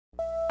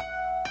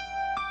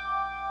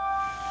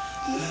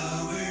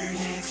Lowered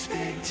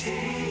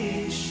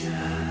expectations.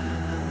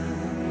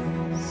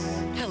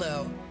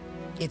 Hello.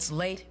 It's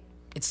late.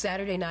 It's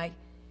Saturday night.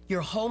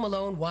 You're home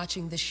alone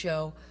watching this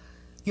show.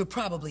 You're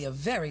probably a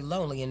very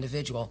lonely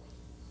individual.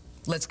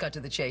 Let's cut to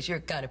the chase. You're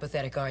kind of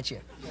pathetic, aren't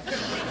you?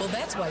 Well,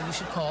 that's why you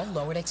should call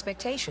Lowered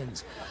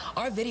Expectations.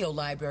 Our video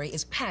library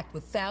is packed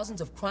with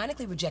thousands of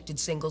chronically rejected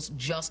singles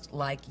just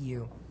like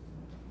you.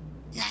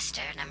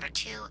 Nestor, number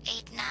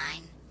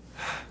 289.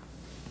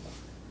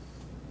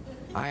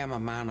 I am a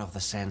man of the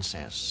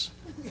senses.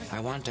 I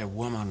want a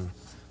woman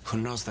who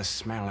knows the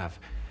smell of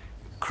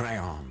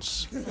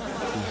crayons,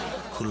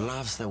 who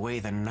loves the way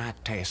the nut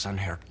tastes on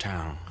her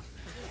tongue.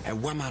 A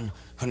woman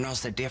who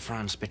knows the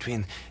difference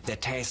between the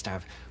taste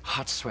of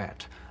hot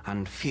sweat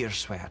and fear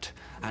sweat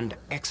and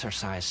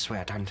exercise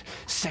sweat and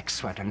sex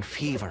sweat and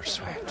fever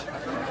sweat.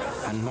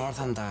 And more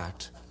than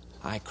that,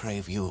 I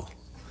crave you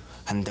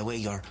and the way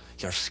your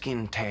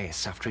skin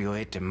tastes after you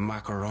eat the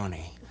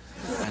macaroni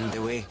and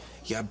the way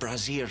your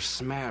brassiere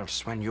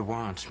smells when you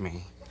want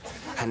me.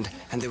 And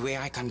the way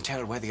I can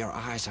tell whether your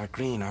eyes are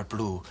green or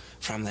blue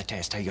from the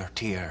taste of your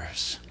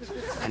tears.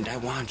 And I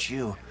want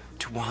you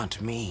to want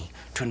me,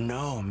 to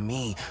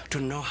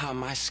know how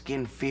my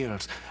skin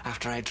feels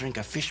after I drink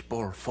a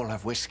fishbowl full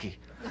of whiskey.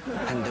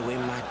 And the way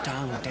my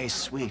tongue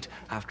tastes sweet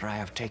after I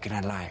have taken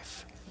a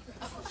life.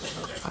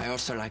 I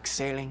also like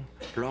sailing,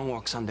 long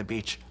walks on the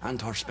beach,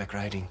 and horseback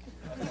riding.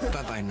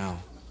 Bye-bye now.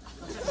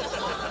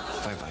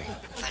 Bye-bye.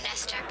 For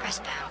Nestor,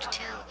 press pound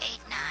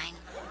 289.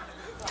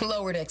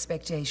 Lowered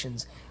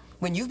Expectations.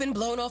 When you've been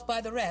blown off by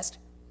the rest,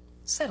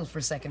 settle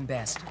for second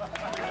best.